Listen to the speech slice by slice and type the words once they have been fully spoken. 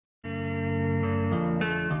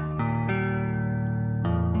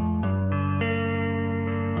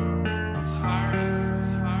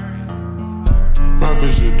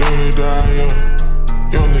that I am.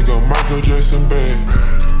 Young nigga Michael Jackson bad.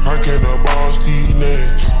 I can't ball Steve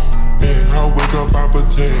Nash. Then I wake up, I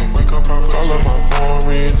pretend. All of my phone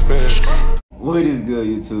rings fast. What is good,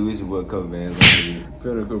 YouTube? It's your boy Cover Bands.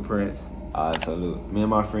 Critical Prince. Alright, so look, me and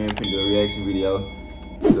my friend finna do a reaction video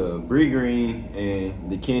to Bree Green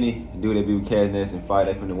and the Kenny dude that be with Cash Ness and fight.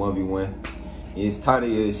 They from the 1v1. It's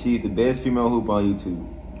titled She's the Best Female Hooper on YouTube.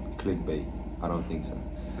 Clickbait. I don't think so.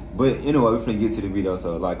 But anyway, we're finna get to the video,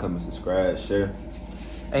 so like, comment, subscribe, share.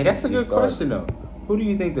 Hey, that's a good question though. Who do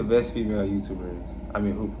you think the best female YouTuber is? I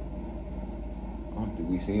mean, who? I don't think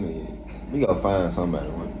we seen her yet. We gotta find somebody,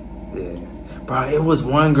 right? Yeah. Bro, it was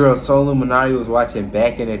one girl Soul Illuminati was watching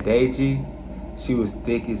back in the day, G. She was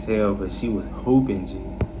thick as hell, but she was hooping, G.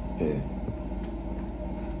 Yeah.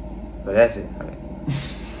 But that's it.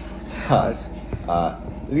 Let's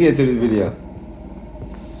get to the video.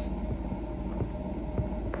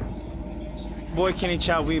 Boy Kenny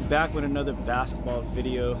Chow, we back with another basketball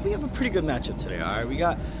video. We have a pretty good matchup today, all right? We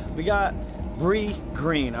got Bree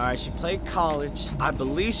Green, all right? She played college. I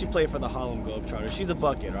believe she played for the Harlem Globetrotters. She's a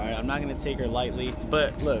bucket, all right? I'm not gonna take her lightly.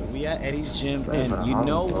 But look, we at Eddie's gym, and you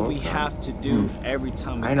know what we have to do every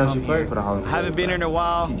time we come here. I know she played for the Harlem Globetrotters. I haven't been here in a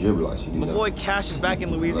while. She dribble like she do. My boy Cash is back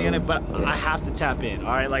in Louisiana, but I have to tap in,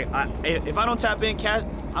 all right? Like, if I don't tap in, Cash,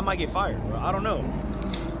 I might get fired, bro. I don't know.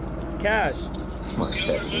 Cash.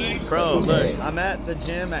 Bro, look, I'm at the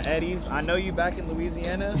gym at Eddie's. I know you back in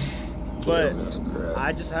Louisiana, but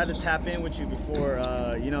I just had to tap in with you before,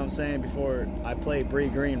 you know what I'm saying, before I play Bree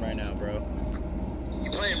Green right now, bro.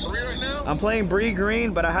 You playing Bree right now? I'm playing Bree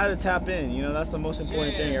Green, but I had to tap in. You know, that's the most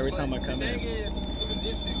important thing every time I come in. She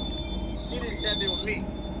didn't tap in with me.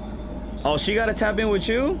 Oh, she got to tap in with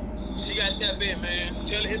you? She got to tap in, man.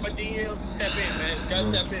 Tell her hit my DMs to tap in, man.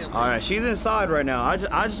 Got to tap in, bro. All right, she's inside right now. I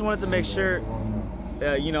just wanted to make sure.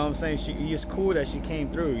 You know what I'm saying? It's cool that she came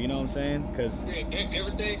through, you know what I'm saying? Because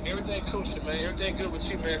everything kosher, man. Everything good with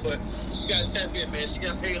you, man. But she got to tap in, man. She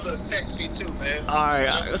got to pay a little tax fee, too, man. All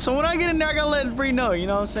right. So when I get in there, I got to let Bree know, you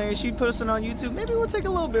know what I'm saying? She put us in on YouTube. Maybe we'll take a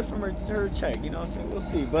little bit from her check, you know what I'm saying? We'll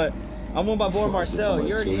see. But I'm with my boy Marcel.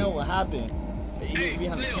 You already know what happened. Hey,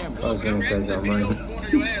 behind the camera. I was going to take that money.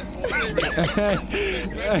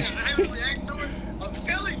 I'm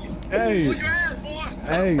telling you. Hey. Your ass, boy.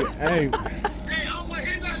 Hey. Hey,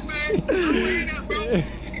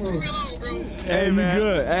 Hey, man.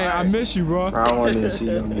 Good. Hey, I miss you, bro. I wanted to see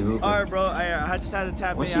you on the hoop. All right, bro. I just had to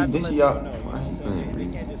tap in. You can't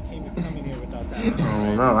just keep coming here without tapping. I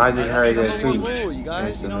don't know. I just heard that tweet. You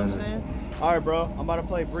guys, you know what I'm saying? All right, bro. I'm about to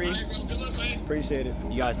play Bree. Appreciate it.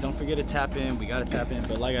 You guys, don't forget to tap in. We gotta tap in.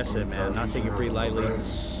 But like I said, man, I'm not taking Bree lightly.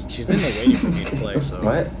 She's in there waiting for me to play. So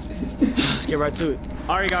what? Let's get right to it.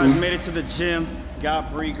 All right, guys, made it to the gym.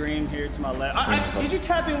 Got Bree Green here to my left. Did you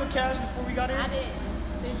tap in with Cash before we got here? I did.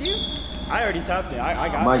 Did you? I already tapped in. I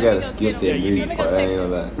got I might gotta skip that music part. I ain't gonna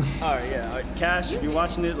lie. All right, yeah. All right, Cash, if you're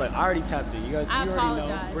watching it, like I already tapped in. You guys, you already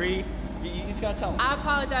know. Bree, you just gotta tell them. I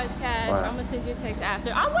apologize, Cash. Right. I'm gonna send you a text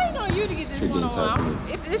after. I'm waiting on you to get this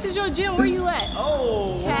one-on-one. If this is your gym, where you at?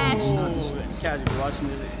 Oh, Cash. Cash, if you're watching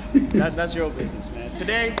this, that's your business, man.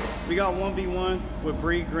 Today we got 1v1 with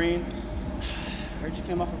Bree Green. Heard you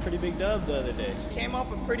came off a pretty big dub the other day. Came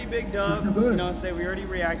off a pretty big dub. You know, say we already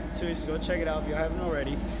reacted to it, so go check it out if you haven't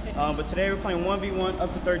already. But today we're playing 1v1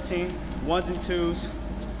 up to 13, ones and twos.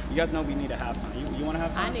 You guys know we need a halftime. You want a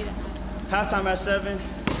halftime? I need a halftime. Halftime at 7.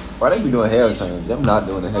 Why they be doing halftime? I'm not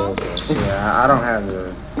doing the halftime. Yeah, I don't have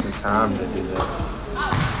the time to do that.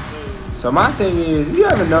 So my thing is, you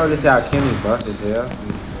ever notice how Kenny buff as hell?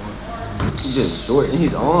 He's just short, and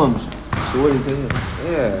his arms short as hell.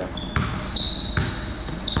 Yeah.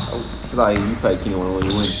 It's like you play Kenny when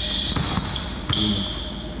you win.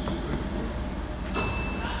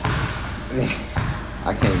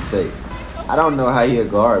 I can't say. I don't know how he a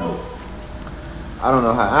guard, but I don't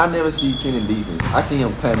know how. I never see Kenny defense. I see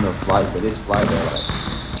him cutting a flight, but this flight like.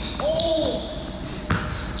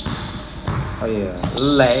 Oh yeah,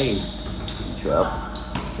 lay. Trap.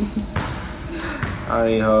 I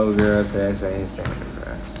mean, whole girl said same standard,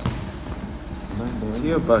 bro.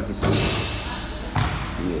 You a bucket too.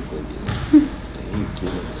 Yeah, but yeah, he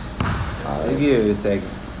killing it. I'll give it a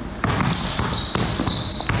second.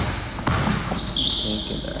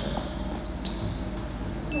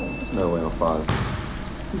 There's no way I'm falling.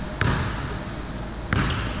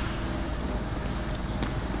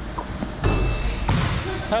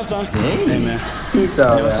 Halftime. Dang. Hey, man. He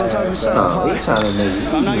told Sometimes we start Nah, hot. he trying to make.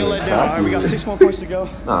 I'm not gonna let down. All right, we got 6 more points to go.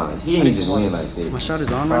 Nah, he ain't just win like My that. shot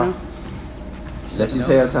is on right now. That's just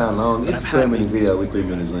halftime long. It's a 12-minute video with 3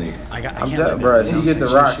 minutes in. I I'm can't telling, bro. She get the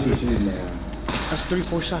rock, she shooting now. That's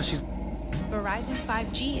 3-4 shots. She's Verizon Verizon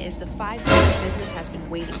 5G is the 5G business has been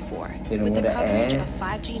waiting for, with the coverage of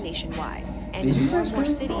 5G nationwide, and in more and more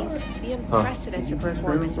cities, the unprecedented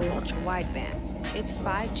performance of ultra-wideband. It's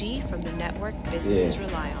 5G from the network businesses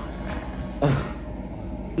rely on.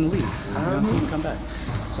 Leave. Come back.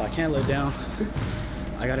 So I can't let down.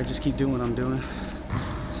 I gotta just keep doing what I'm doing.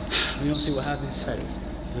 We don't see what happens. Hey,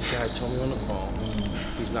 this guy told me on the phone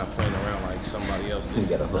he's not playing around like somebody else did. You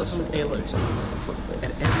gotta hustle. Hey, look.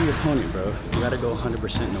 At every opponent, bro, you gotta go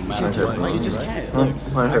 100% no matter what. Like, you just can't. Look,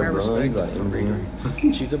 I got respect for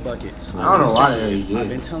Bree. She's a bucket. I don't know why they did. I've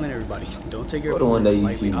been telling everybody, don't take your the one day you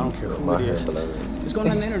lightly. see I don't care who it is. It's going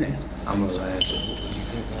on the internet. I'm gonna laugh. What do you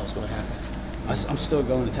think was going to happen? I'm still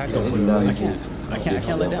going to tackle. I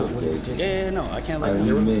can't let down. Yeah, no, I can't let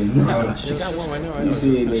down. She got one right now. You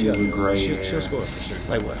see it, niggas with gray. She'll score for sure.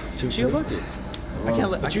 Like what? She'll bucket. I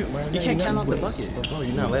can't let. You can't count out the bucket. But bro,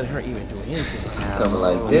 you're not letting her even do anything. Coming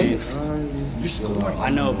like that. You score. I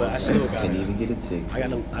know, but I still got. Can't even get a tick. I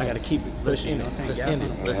gotta keep it pushing. You know what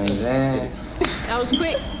I'm saying? That was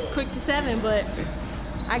quick to 7, but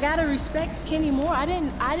I gotta respect Kenny more. I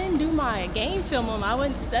didn't do my game film on him. I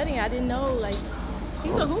wasn't studying. I didn't know, like,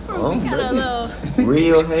 he's a hooper. We got a little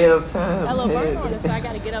real halftime. a little burn on it, so I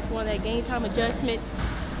gotta get up on that game time adjustments.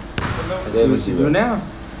 That's what you do now.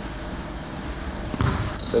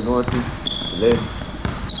 They're going to 11.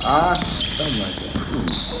 Something like that.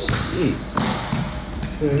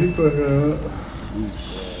 Yeah, he put her up.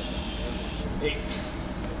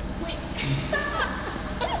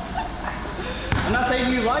 I'm not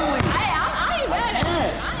taking you lightly. I ain't mad at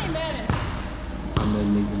it. I ain't mad at it. I'm that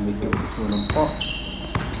nigga make it between them parts.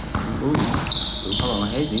 Ooh. Hold on,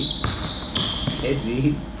 Hezzy.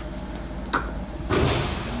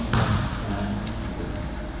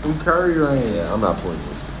 I'm Curry right here. I'm not putting this.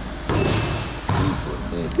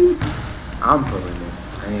 I'm pulling it.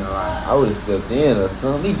 I ain't gonna lie. I would have stepped in or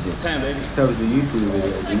something. 10, baby. This covers the YouTube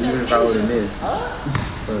video. Even if I would have missed.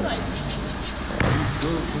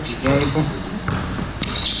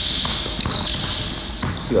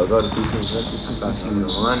 She gonna go to 15. I thought she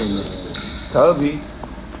was running it. Toby.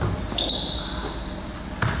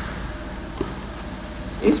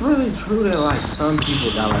 It's really true that like some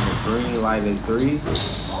people got like a green light at 3,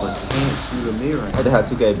 but can't shoot a mirror. I had to have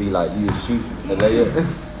 2K be like, you shoot a layup.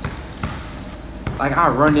 Like I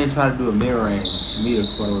run in and try to do a mirror and me to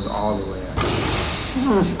close all the way out.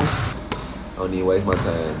 Don't need to waste my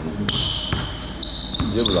time.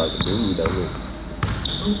 You just like a dude that look.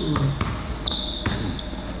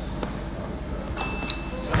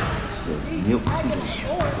 Milk.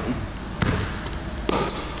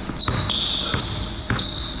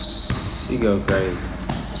 She go crazy.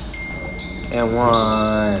 And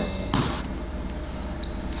 1.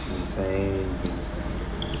 Insane.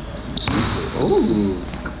 Ooh.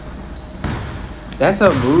 That's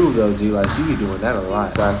her move though, G. Like she be doing that a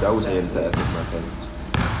lot. I wish I had a side with my page.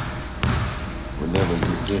 Whenever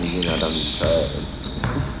you get in, I don't need to try it.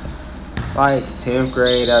 Like 10th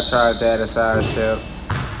grade, I tried that a side step.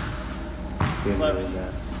 Didn't really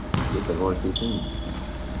matter. Get the going 15.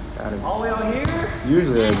 All the way out here?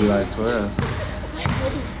 Usually it'd be like 12.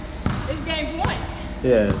 It's game 1.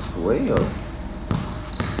 Yeah. 12.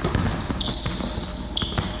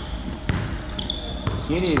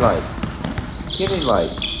 Kenny he got,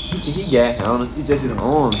 I don't know, he just his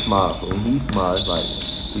arm small. So when he small, it's like,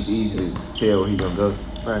 it's easy to tell where he gonna go.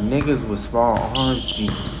 Bro, niggas with small arms be,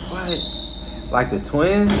 what? Like the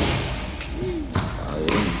twins? Oh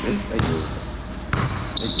yeah, they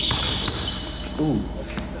do. Ooh.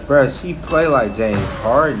 Bro, she play like James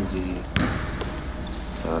Harden, G.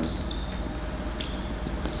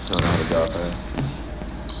 Showing how to golf, man.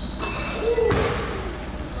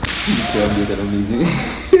 You can't get that on music.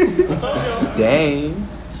 Dang.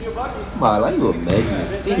 My, like you a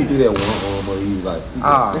magnet. Then you do that one arm or you like.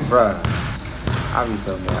 Bruh. I be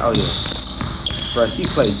so mad. Oh yeah. Bruh, she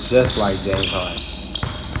played just like James Harden.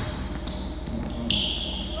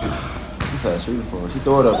 You try to shoot it for her. She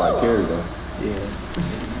throw it up like Curry though. Yeah.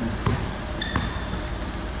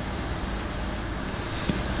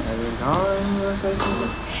 James Harden, you wanna say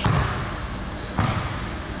something?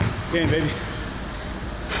 Game, baby.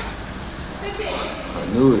 15. I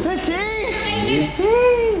knew it.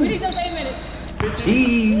 15. We need those 8 minutes. Gee.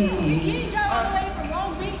 You didn't drive all the way from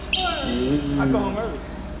Long Beach for. I go home early.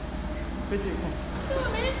 15. Do it,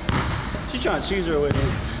 man. She trying to choose her with me.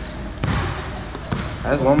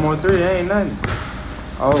 That's 1 more 3. That ain't nothing.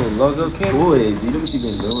 Oh, logo Kenny. Boy, you look what you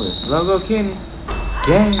been doing. Logo Kenny.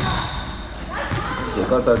 Gang. Shit,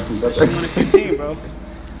 go 32. Go She wanted 32. 15, bro.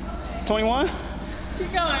 21?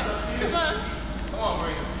 Keep going. Come on.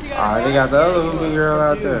 Alright, they got the other hooping girl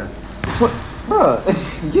out there. Bro,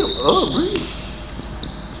 get up, Bree.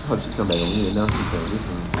 Oh, she come back on me now. She come this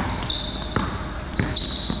one.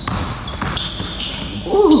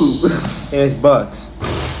 Ooh. It's Bucks. I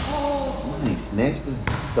ain't snatched her.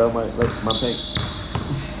 Stole my pack.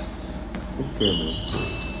 Look at her.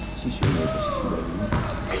 She shooting it, but she shoot better than me.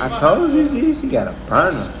 I told you, G, she got a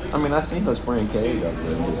burner. I mean, I seen her spraying K's out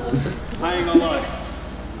there. I ain't gonna lie.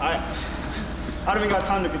 I don't even got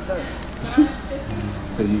time to contest.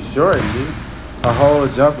 Cause you short, G. Her whole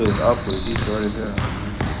jump is upward. You short as hell.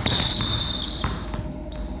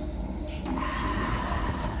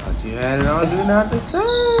 But you had it on Do Not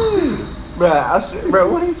Disturb. Bro,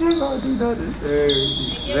 what he just on Do Not Disturb?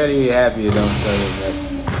 Very happy you don't show your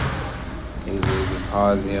message. He was even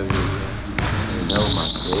pausing him. You know my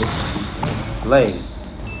face. Late.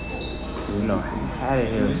 You know how the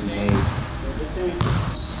hell she made.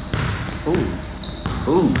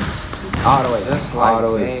 Ooh. All the way. That's all like the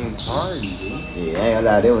way. James Harden, dude. Yeah, I ain't gonna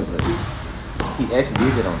lie. There was he actually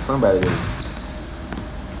did it on somebody that was.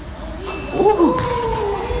 Ooh.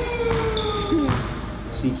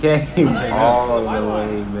 She came all the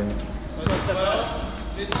way, man.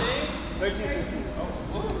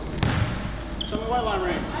 Show me white line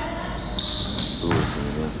range.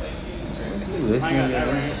 Listening to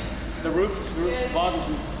that? The roof bothers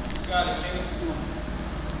me.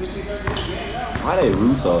 Why they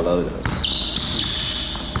roof so low though?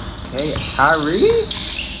 Hey, Kyrie?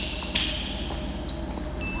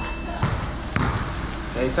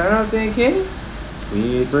 Hey, turn up then, Kenny. We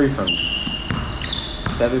need 3 from you.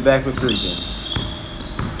 Step it back for 3, then.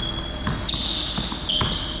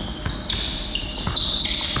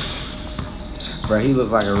 Bro, he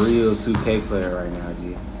looks like a real 2K player right now,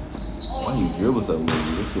 G. Why you dribble so much?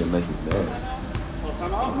 This shit make me mad.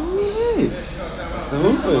 Yeah. That's the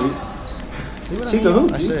hooper. She can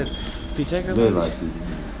hoop. I said, if you take her, Look like she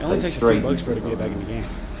it only takes $3 for her to get back in the game.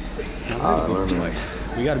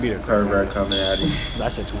 We gotta beat her. Curve coming at him. I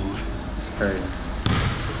said 21. It's crazy.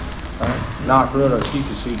 Nah, for real though, she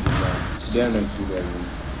can shoot, bro. She damn near can shoot better than me.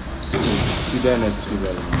 She damn near can shoot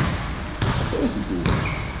better than me. I said she could.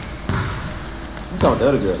 I'm talking the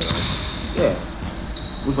other girl though. Yeah.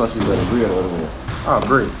 Which one she better, Bree or the other one? Oh,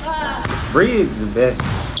 Bree. Bree is the best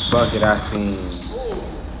bucket I've seen.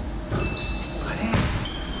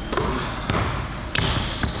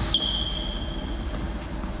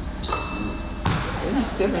 What you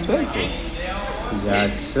stepping back for? He got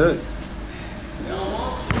shook.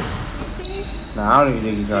 Nah, I don't even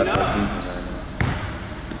think he got that defense right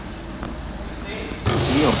now.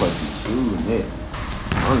 She don't fucking be shooting that.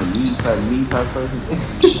 I'm the me type person.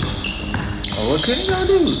 Oh, what could he gonna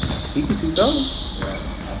do? He can shoot those.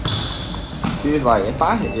 See, it's like if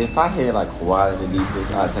I had like Kawhi in the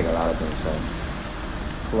defense, I'd take a lot of them shots.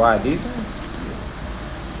 Kawhi defense?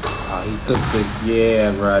 Oh, he took the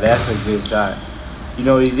bro. That's a good shot. You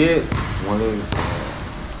know what he did? One of he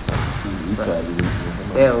tried to do this.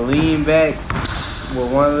 That lean back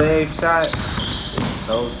with one leg shot is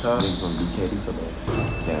so tough. Niggas gonna beat KD so bad.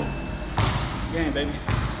 Yeah. Game, baby.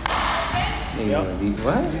 Nigga gonna beat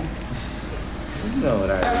what? You know what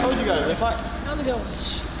I told you guys, if I'm gonna go.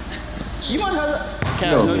 You might have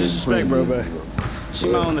Cash, no disrespect, bro, but she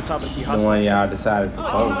might on the top of the key. The one y'all decided to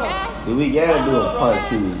post. We gotta do a part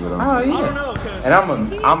 2 is what I'm saying. Oh yeah. And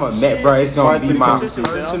I'm a met, bro. It's gonna be my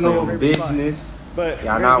personal business. But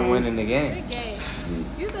y'all not winning the game. Good game.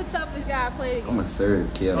 You're the toughest guy I played against. I'm a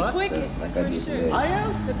serve kill. The quickest, like I for did sure. today. I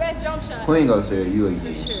am? The best jump shot. Queen gonna serve you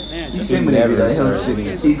again. For sure. Man, You just send me that video.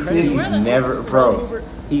 He's He's never, bro.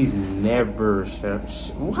 He's never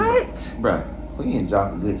what? Bro, Queen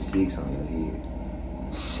dropped a good 6 on your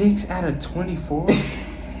head. 6 out of 24.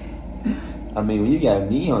 I mean, when you got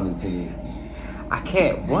me on the team, I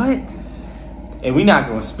can't. What? And we not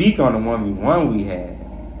gonna speak on the 1v1 we had.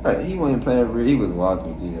 he wasn't playing real. He was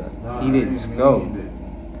walking. No, he didn't scope.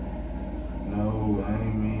 No, I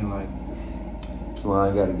ain't mean like. That's why I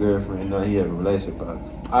ain't got a girlfriend. No, he have a relationship.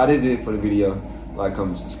 Alright, this is it for the video. Like,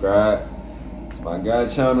 comment, subscribe to my guy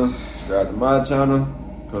channel. Subscribe to my channel.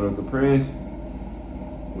 Political Prince.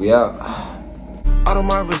 We out. Out on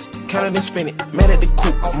my wrist, counted and spin it. Mad at the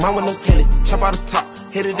coupe, mine with no tenant. Chop out the top,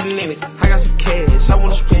 hit it the limits. I got some cash, I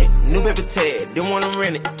wanna spend it. New baby tag, didn't wanna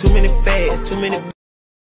rent it. Too many fads, too many.